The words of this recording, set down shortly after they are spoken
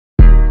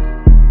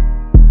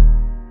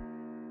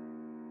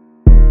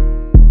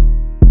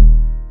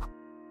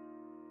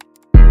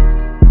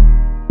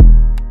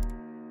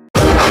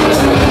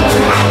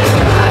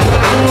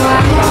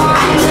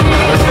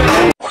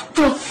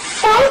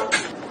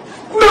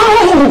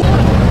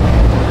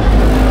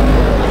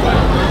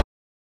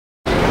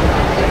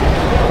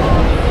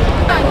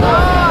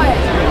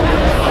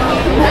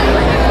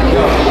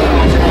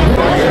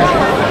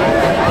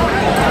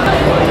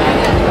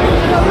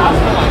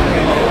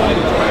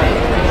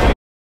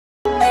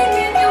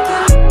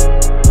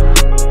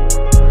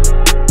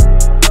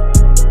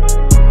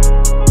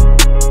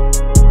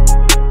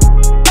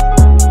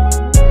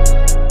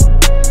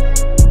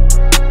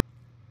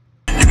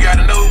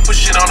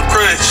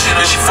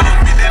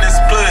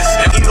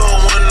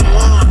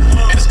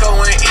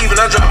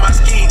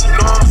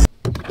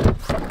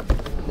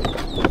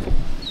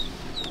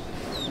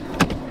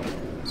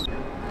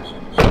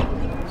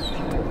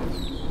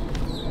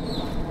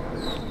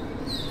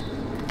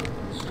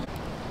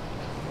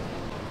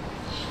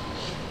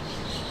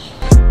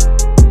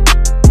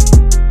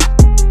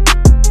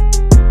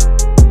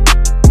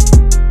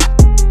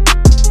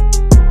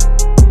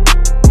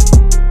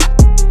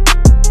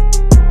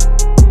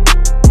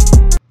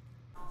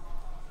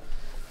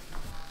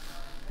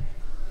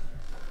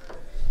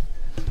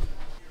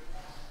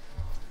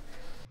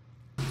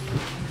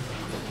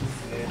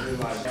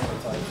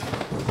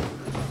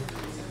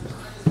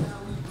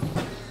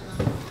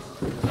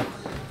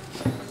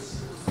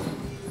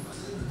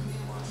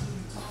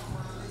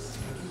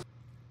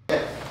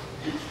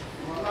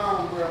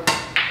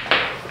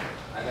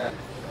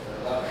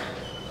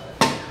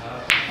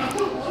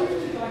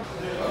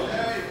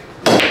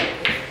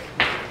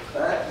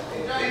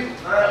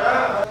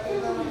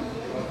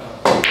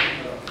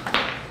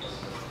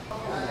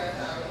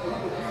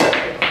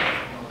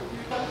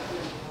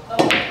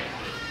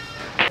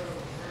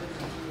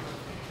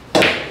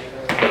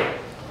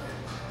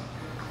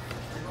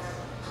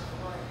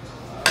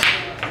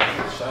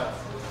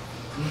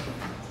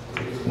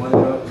One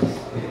up.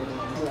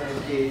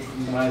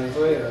 You might as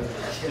well.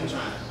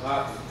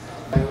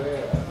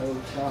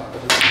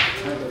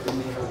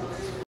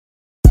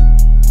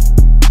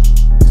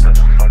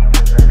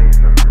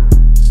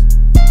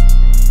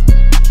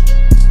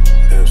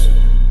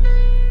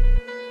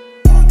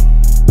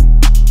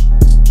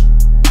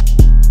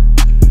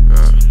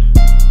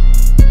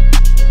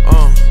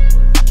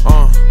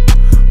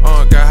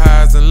 Got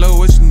highs and low,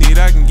 what you need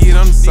I can get.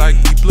 I'm the psych,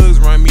 these plugs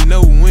run me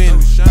no win.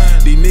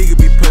 These niggas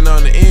be putting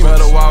on the image,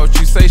 but why would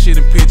you say shit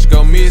and pitch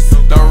go miss?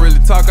 Don't really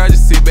talk, I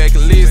just sit back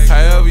and listen.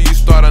 However you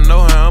start, I know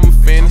how I'ma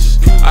finish.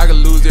 I can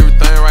lose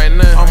everything right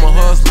now. I'm a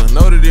hustler,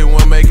 know that it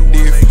won't make a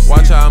difference.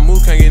 Watch how I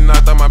move, can't get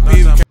knocked out my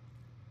people.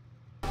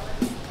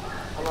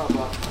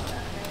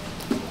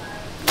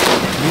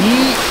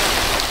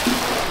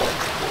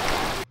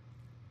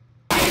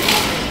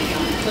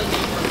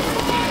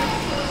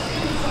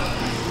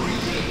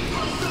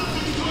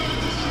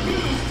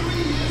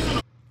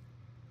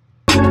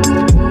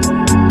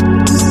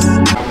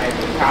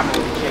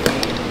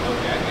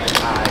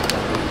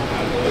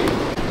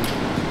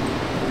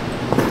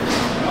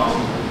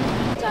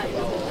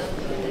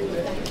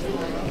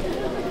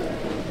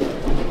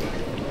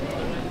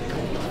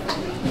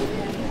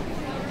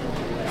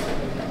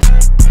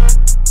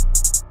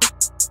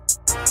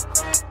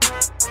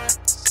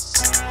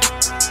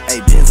 Hey,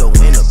 Benzo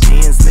in a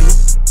Benz, nigga.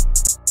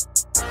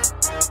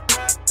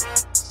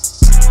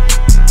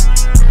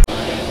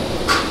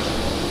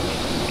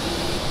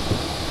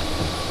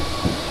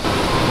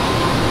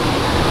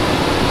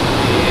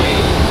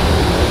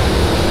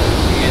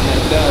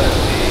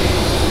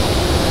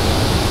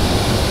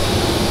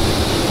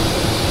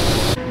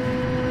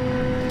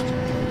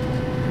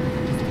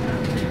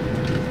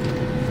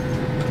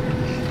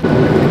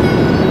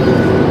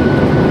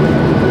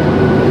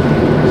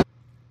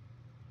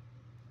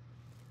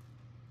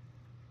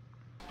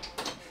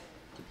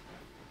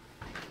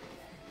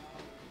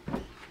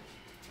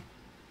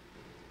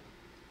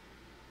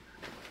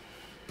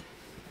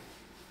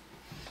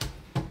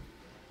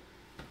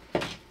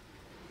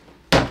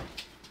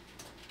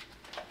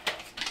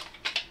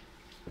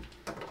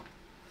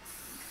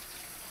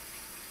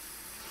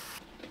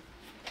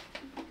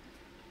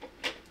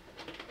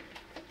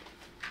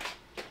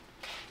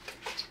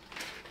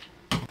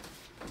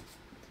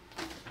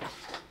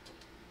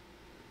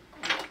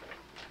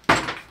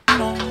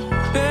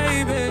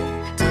 Baby,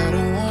 I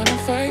don't wanna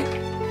fight.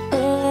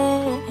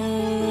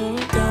 Oh,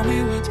 tell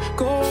me what's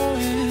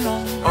going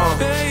on.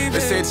 Baby, They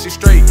said she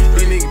straight,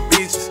 these niggas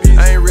bitches.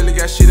 I ain't really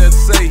got shit else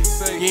to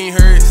say. You ain't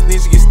heard,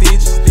 snitch get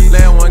stitches.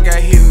 Last one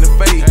got hit in the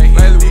face.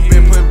 Lately we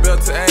been putting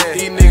belt to ass.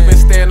 These niggas been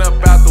standing up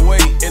out the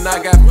way, and I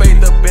got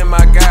faith up in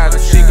my guys.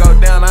 If she go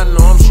down, I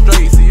know I'm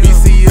straight.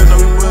 BCU know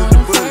we bullet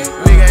the bullet.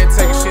 Nigga ain't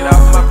taking shit off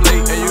my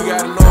plate, and you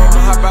gotta know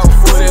I'ma hop out with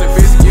foot. Send a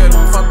bitch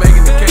together if I'm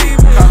baking the cake.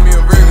 Call me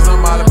a real, 'cause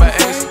I'm all about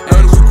action. Know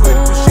that we quit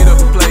it, put shit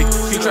up and play.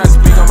 He try to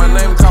speak on my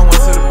name, call one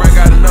to the break.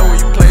 Gotta know where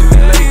you play to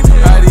the late.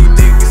 All these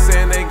niggas be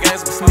saying they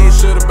gangs, but snitch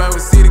should've been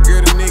with city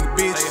girl, the nigga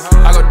bitch.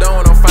 I go down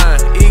when I'm fine.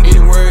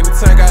 Any word in the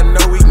tongue, gotta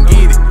know we can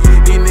get it.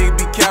 These niggas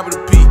be capital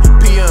P,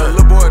 P-Un,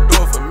 little boy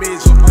door for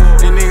midget.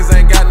 These niggas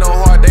ain't got no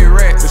heart, they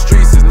rats. The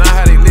streets is not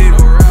how they live.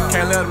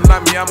 Can't let them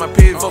knock me out my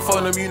pit.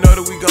 For them, you know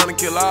that we gonna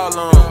kill all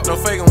on. No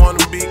faking, want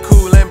them be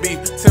cool and be.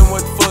 Tell me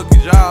what the fuck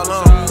is y'all. y'all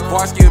on.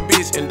 Watch get a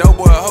bitch and dope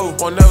boy a hoe.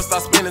 Won't never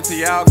stop spinning till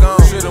y'all gone.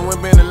 Should've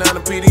went been Atlanta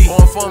PD.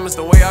 On informants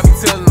the way I be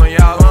telling on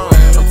y'all on.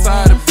 I'm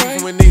tired of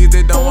beefing with niggas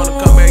that don't wanna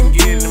come back and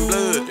get it in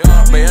blood.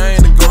 But I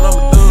ain't a goon, I'm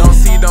a thug. Don't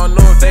see, don't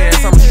know if they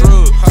ass, I'm a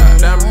shrug.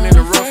 Diamond in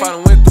the rough, I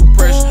done went through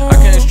pressure. I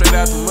came straight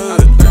out the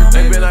mud.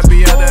 They better not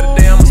be out there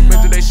today, I'ma spin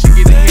through that shit,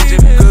 get the hinge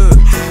if good.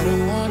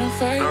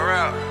 No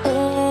route.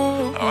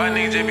 Oh, I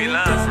niggas just be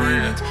lying for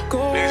real.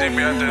 Niggas just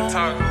be out there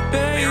talking.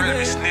 Niggas really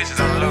be snitches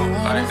on the low.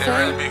 Like they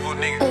really be who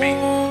niggas be.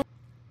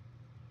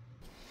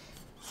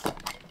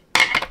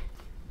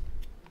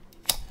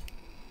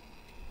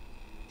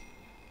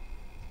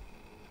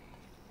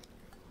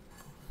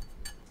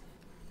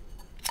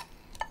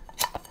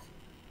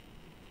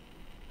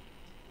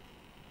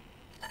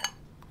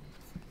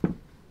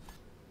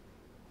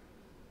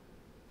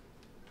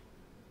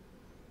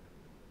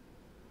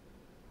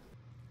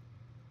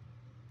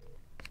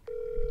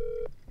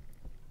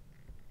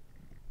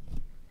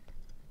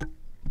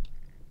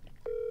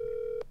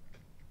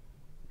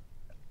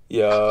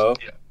 Yo.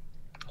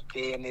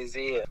 In his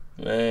ear.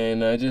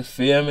 Man, I just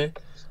feel me.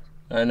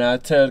 And I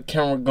tell the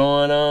camera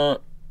going on.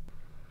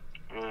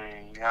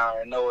 You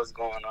already know what's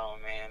going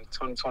on, man.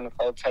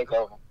 2024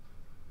 takeover.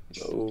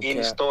 Okay. In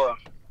the store.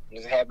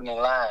 It's happening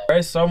live.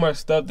 There's so much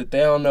stuff that they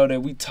don't know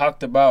that we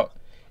talked about,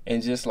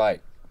 and just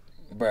like,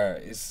 bruh,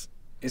 it's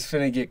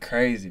finna get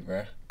crazy,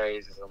 bruh.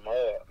 Crazy as a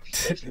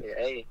mug.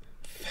 Hey.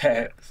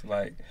 Facts.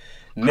 Like,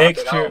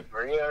 next trip.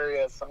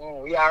 Real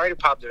soon. We already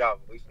popped it off.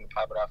 We finna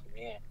pop it off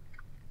again.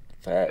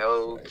 Facts.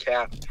 No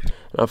cap.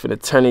 I'm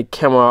finna turn the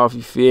camera off,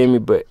 you feel me?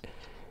 But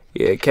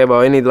yeah,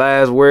 Cabo, any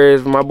last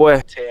words for my boy?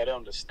 Tell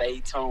them to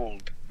stay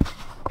tuned. You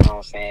know what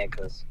I'm saying?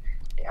 Because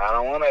I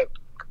don't want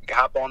to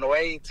hop on the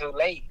wave too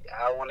late.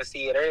 I want to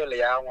see it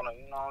early. I want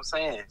to, you know what I'm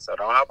saying? So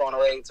don't hop on the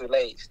wave too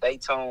late. Stay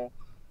tuned.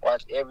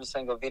 Watch every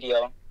single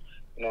video.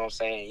 You know what I'm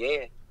saying?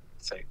 Yeah.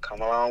 So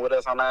come along with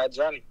us on our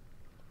journey.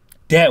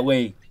 That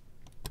way.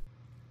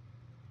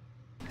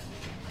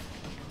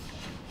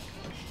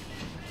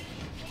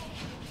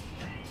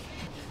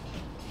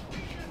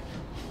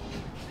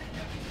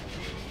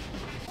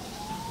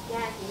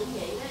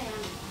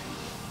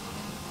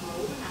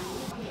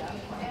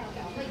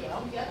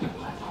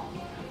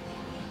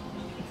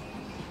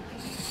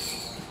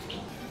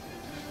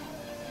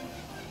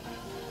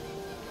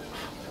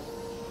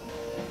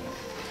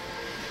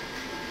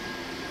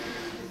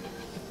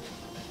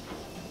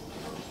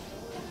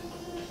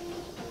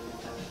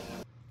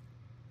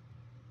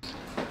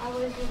 How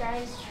was your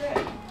guys' trip?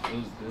 It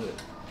was good.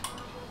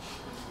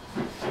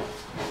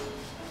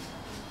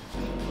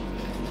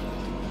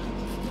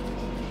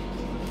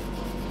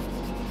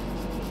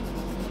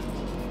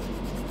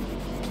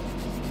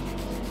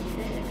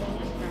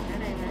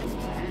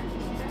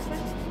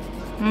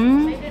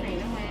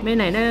 Mấy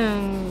này nó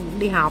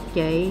đi học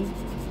chị,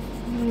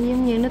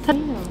 giống như nó thích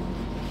rồi.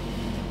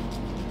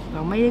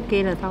 Còn mấy đứa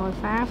kia là thôi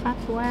phá phách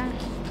quá.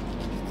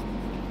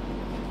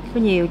 Có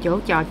nhiều chỗ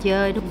trò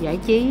chơi đúng giải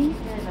trí.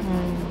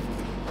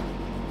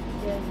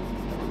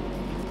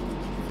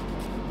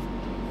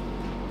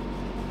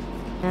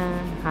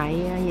 Hại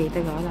gì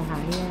ta gọi là hại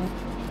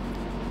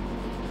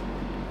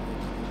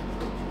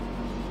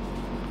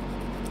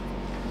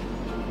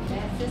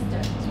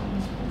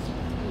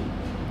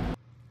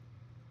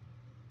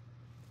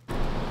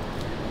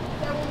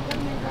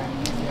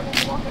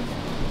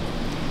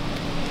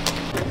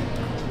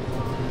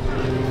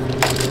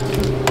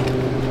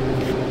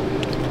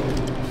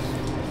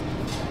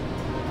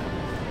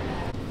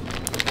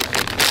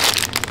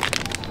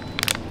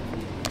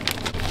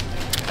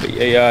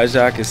Yeah, y'all, as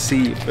y'all can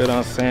see, you feel what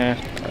I'm saying?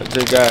 I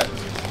just got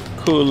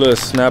cool little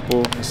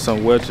Snapple and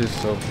some wedges,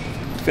 so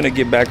finna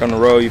get back on the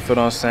road, you feel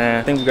what I'm saying?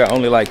 I think we got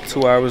only like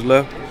 2 hours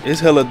left. It's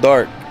hella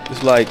dark.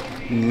 It's like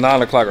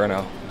 9 o'clock right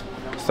now.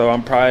 So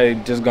I'm probably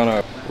just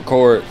gonna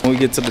record when we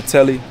get to the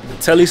telly. The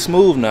telly's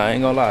smooth now, I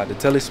ain't gonna lie. The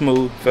telly's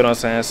smooth, feel what I'm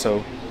saying?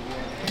 So,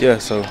 yeah,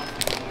 so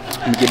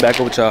let me get back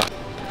up with y'all.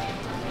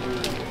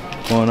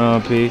 What's going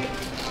on, P?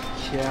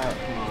 Yeah.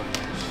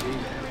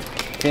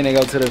 Finna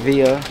go to the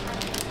Villa.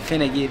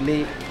 Finna get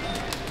lit.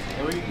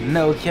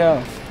 No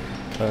cap.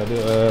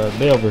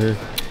 They over here.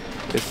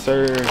 It's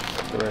Sir.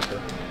 Right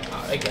there.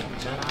 Oh, they got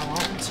the I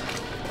want.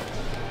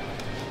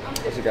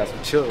 They just got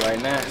some chips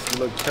right now. Some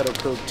little kettle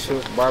cooked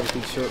chips,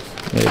 barbecue chips.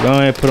 Yeah, go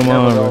ahead and put them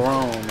on. Never go bro.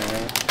 wrong,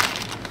 man.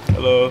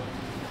 Hello.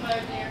 Hello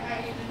dear, how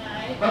are you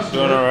tonight?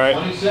 Doing all right.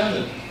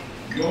 27.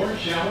 Your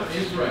shower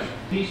is ready.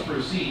 Please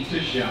proceed to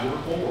shower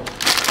 4.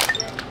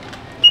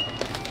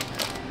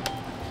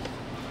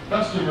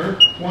 Customer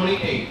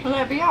 28. Will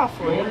that be off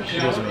for Your you?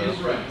 shower is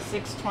ready.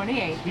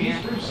 6:28 Please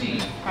here.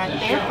 proceed Right to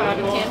there, shower 5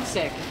 to 4. 10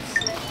 seconds.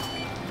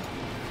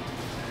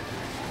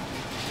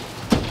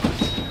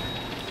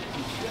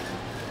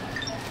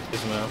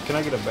 Yes, ma'am. Can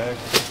I get a bag?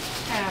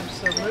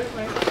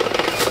 Absolutely.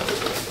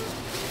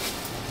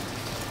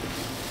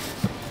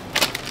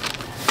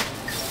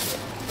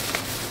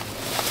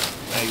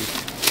 Thank you.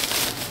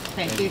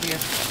 Thank you, dear.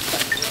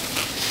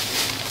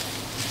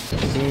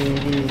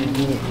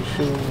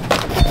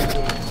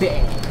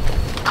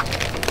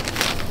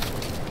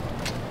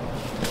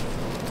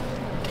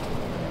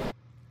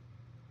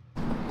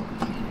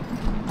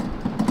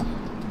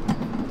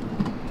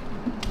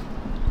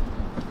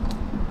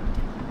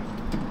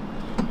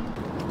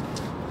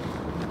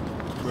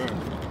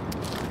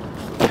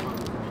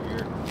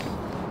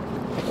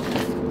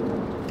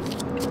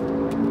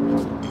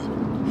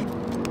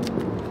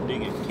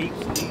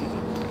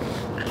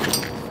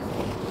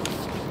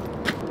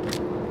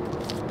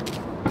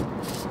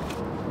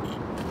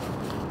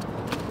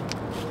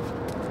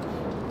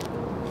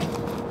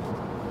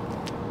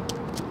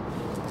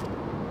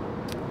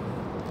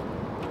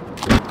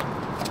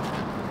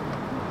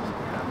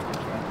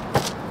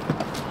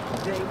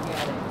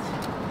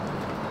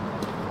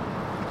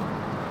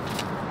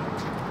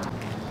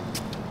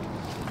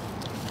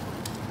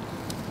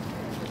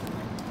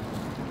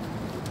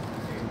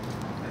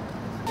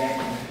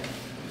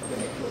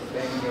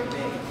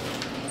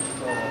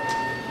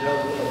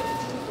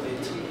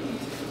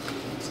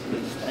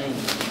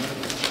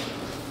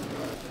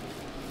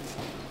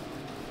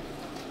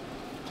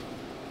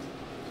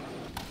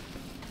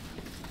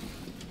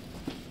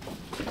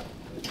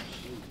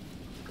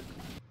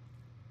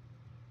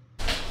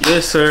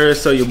 Yes, sir.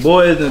 So your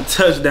boy is in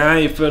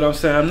touchdown, you feel what I'm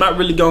saying? I'm not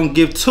really gonna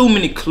give too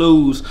many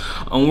clues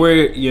on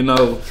where, you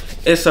know,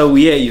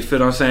 we at, you feel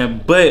what I'm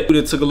saying? But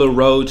we took a little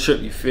road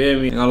trip, you feel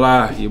me? Ain't gonna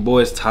lie, your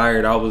boy's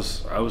tired. I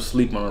was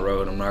sleeping on the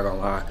road, I'm not gonna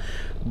lie.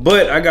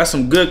 But I got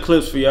some good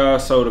clips for y'all,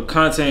 so the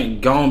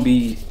content gonna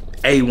be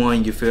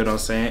A1, you feel what I'm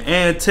saying?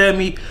 And tell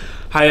me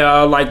how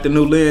y'all like the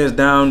new lens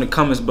down in the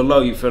comments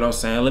below, you feel what I'm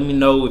saying? Let me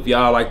know if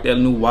y'all like that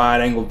new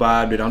wide angle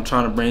vibe that I'm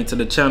trying to bring to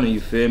the channel,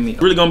 you feel me?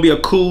 Really gonna be a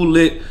cool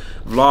lit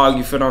vlog,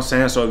 you feel what I'm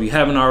saying? So if you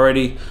haven't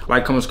already,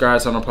 like, comment,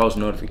 subscribe, turn on post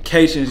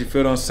notifications, you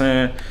feel what I'm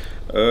saying?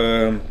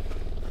 I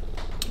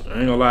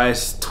ain't gonna lie,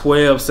 it's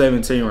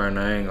 12:17 right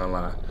now, I ain't gonna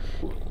lie.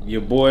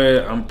 Your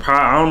boy,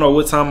 I don't know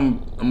what time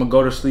I'm gonna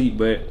go to sleep,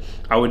 but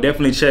I would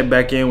definitely check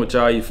back in with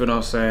y'all, you feel what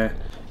I'm saying?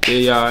 Yeah,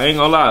 y'all, ain't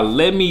gonna lie,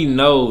 let me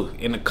know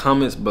in the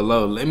comments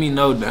below. Let me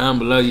know down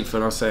below, you feel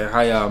what I'm saying, how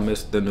y'all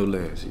missed the new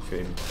lens, you feel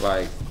me?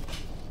 Like,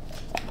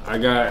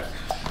 y'all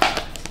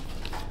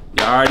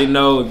already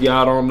know. If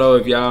y'all don't know,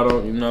 if y'all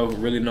don't, you know,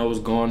 really know what's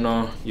going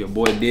on, your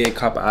boy did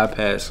cop an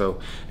iPad, so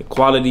the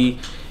quality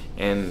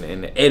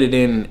and the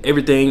editing,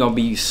 everything gonna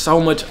be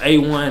so much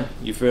A1,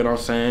 you feel what I'm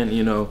saying,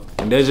 you know,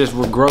 and that's just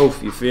with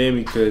growth, you feel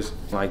me, because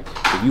like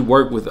if you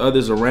work with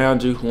others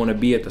around you who want to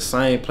be at the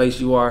same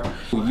place you are,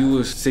 you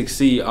will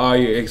succeed all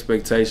your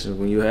expectations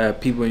when you have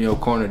people in your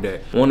corner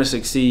that want to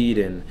succeed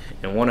and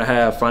want to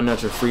have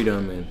financial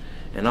freedom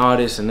and all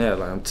this and that.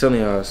 Like, I'm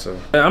telling y'all, so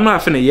I'm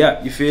not finna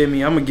yap, you feel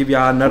me? I'm gonna give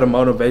y'all another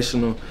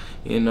motivational,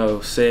 you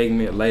know,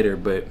 segment later,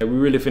 but we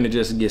really finna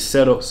just get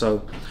settled.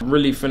 So I'm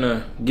really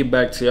finna get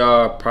back to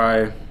y'all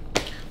probably,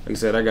 like I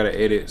said, I gotta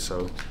edit,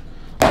 so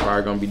I'm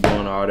probably gonna be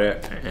doing all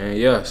that. And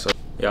yeah, so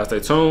y'all stay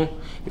tuned.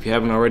 If you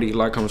haven't already,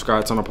 like, comment,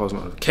 subscribe, turn on post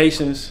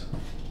notifications.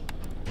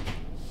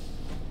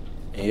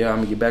 And yeah, I'm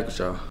gonna get back with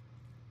y'all.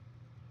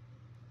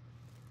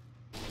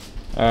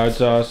 All right,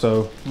 y'all,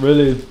 so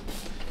really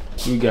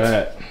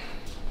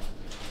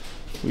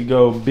we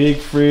go big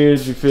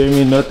fridge, you feel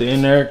me? Nothing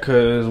in there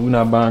cause we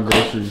not buying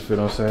groceries, you feel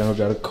what I'm saying? We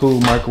got a cool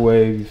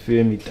microwave, you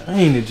feel me?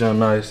 Dang, it jump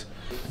nice.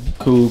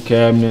 Cool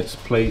cabinets,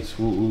 plates,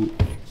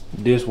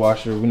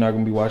 dishwasher. We're not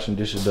gonna be washing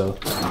dishes though.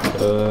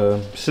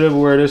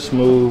 Silverware, this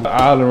smooth.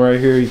 Island right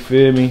here, you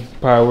feel me?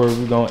 Probably where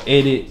we gonna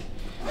edit,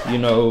 you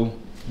know,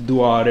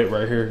 do all that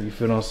right here, you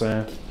feel what I'm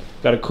saying?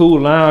 Got a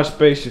cool lounge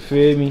space, you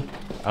feel me?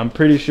 I'm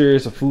pretty sure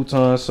it's a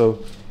futon,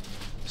 so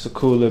it's a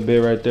cool little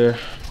bed right there.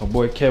 My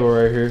boy Kevin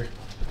right here.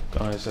 Go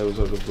ahead and say what's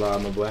up to the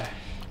vlog, my boy.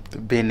 The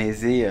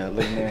business here,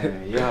 look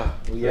at yeah,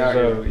 we out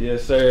here.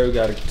 Yes, sir. We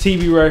got a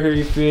TV right here,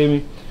 you feel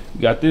me?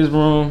 We got this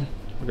room.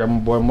 We got my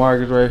boy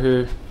Marcus right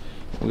here.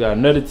 We got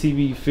another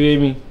TV, you feel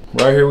me?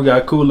 Right here, we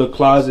got a cool little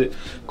closet,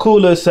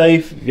 cool little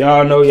safe.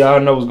 Y'all know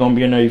what's gonna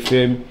be in there, you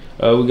feel me?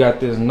 We got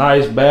this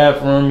nice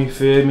bathroom, you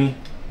feel me?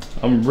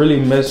 I'm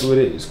really messing with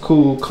it. It's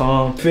cool,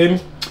 calm, you feel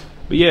me?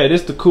 But yeah,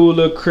 this the cool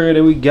little crib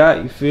that we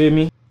got, you feel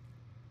me?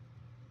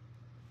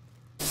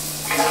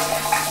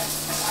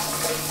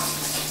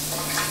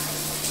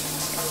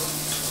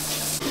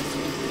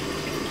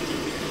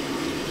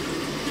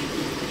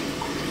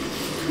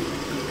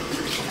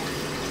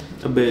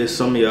 I bet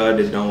some of y'all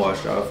that don't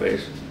wash y'all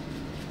face.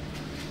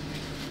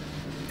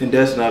 And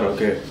that's not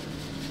okay.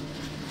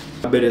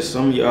 I bet it's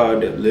some of y'all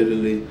that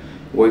literally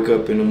wake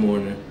up in the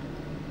morning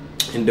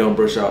and don't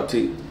brush out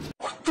teeth.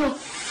 What the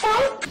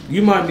fuck?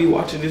 You might be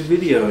watching this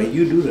video and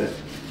you do that.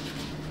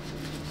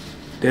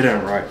 That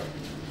ain't right.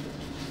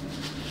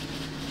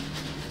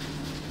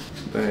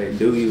 But hey,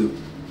 do you?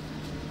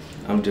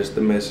 I'm just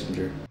the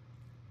messenger.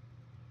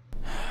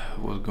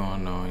 What's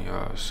going on,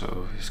 y'all?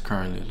 So it's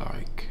currently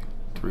like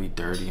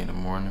 3:30 in the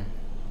morning.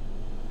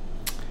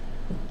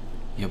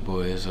 Your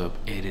boy is up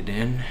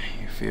editing,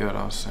 you feel what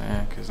I'm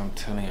saying? Cause I'm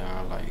telling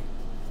y'all, like,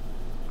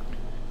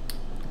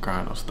 the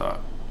grind don't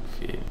stop,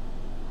 feel?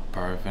 I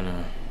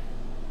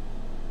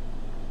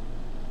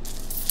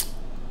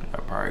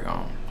probably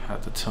gonna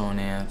have to tune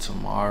in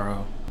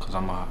tomorrow, cause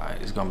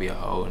it's gonna be a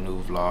whole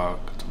new vlog.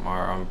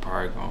 Tomorrow I'm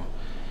probably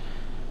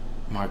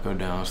might go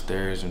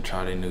downstairs and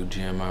try the new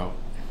gym out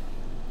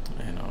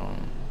and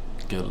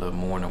get a little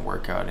morning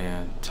workout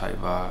in type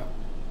vibe.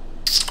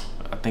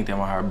 I think they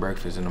might have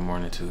breakfast in the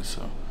morning too,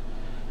 so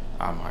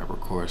I might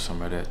record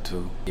some of that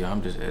too. Yeah,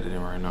 I'm just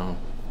editing right now.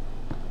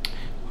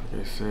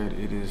 Like I said,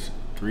 it is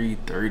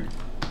 3:30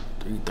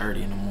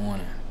 in the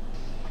morning.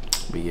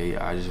 But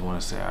yeah, I just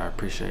want to say I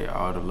appreciate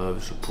all the love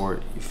and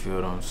support, you feel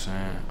what I'm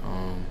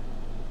saying?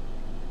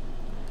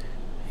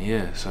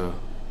 Yeah, so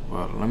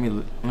well, let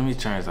me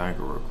change the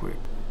angle real quick.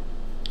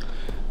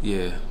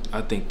 Yeah,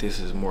 I think this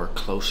is more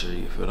closer,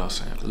 you feel what I'm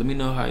saying? Let me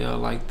know how y'all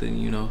like the,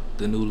 you know,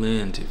 the new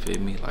lens, you feel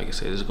me? Like I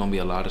said, there's gonna be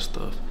a lot of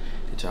stuff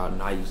that y'all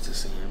not used to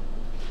seeing.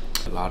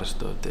 A lot of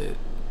stuff that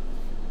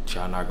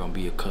y'all not gonna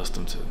be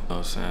accustomed to, you know what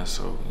I'm saying?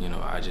 So, you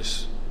know, I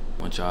just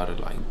want y'all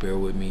to like bear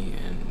with me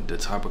and the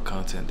type of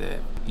content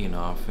that, you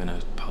know, I'm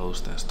finna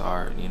post and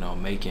start, you know,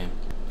 making.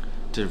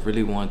 Just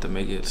really want to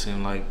make it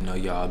seem like, you know,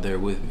 y'all there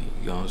with me,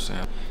 you know what I'm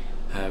saying?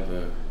 Have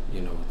a,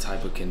 you know,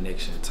 type of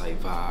connection,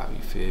 type vibe,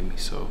 you feel me?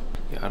 So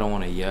yeah, I don't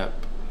want to yap,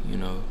 you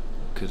know,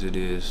 because it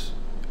is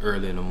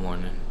early in the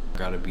morning.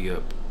 Gotta be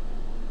up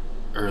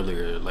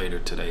earlier later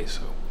today,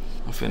 so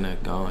I'm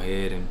finna go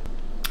ahead and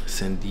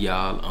send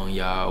y'all on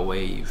y'all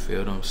way, you feel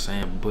what I'm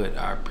saying? But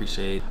I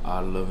appreciate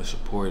all the love and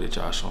support that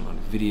y'all showing on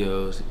the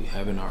videos. If you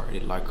haven't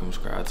already, like, comment,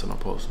 subscribe, turn on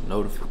post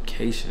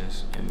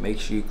notifications, and make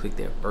sure you click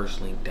that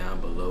first link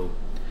down below.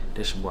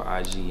 That's your boy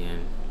IG,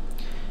 and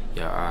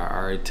y'all, I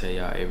already tell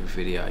y'all every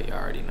video, y'all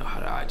already know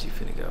how the IG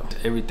finna go.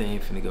 Everything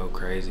finna go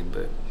crazy,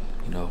 but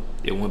you know,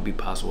 it wouldn't be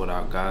possible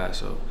without God.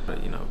 So,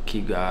 you know,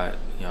 keep God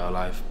in your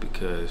life,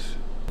 because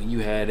when you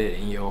had it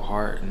in your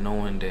heart,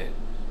 knowing that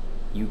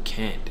you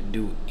can't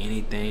do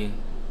anything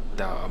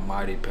without a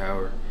mighty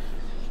power,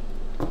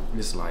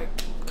 it's like,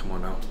 come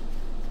on out.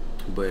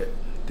 But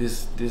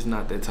this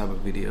not that type of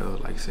video.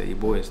 Like I said, your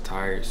boy is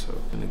tired, so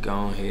I'm gonna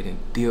go ahead and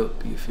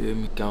dip, you feel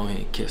me? Go ahead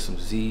and catch some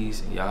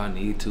Z's, and y'all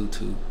need to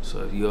too.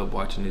 So if you're up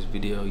watching this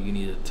video, you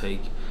need to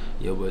take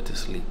your butt to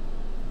sleep.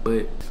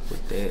 But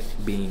with that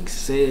being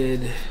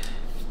said,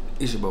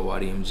 it's your boy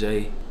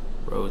YDMJ.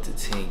 Road to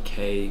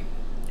 10K.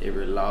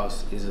 Every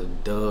loss is a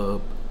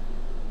dub,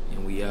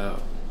 and we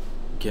out.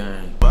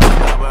 Gang. But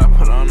I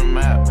put on the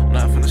map,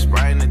 nothing to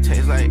Sprite and it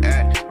tastes like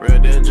that.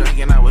 Real deal drunk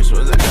and I wish it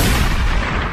was a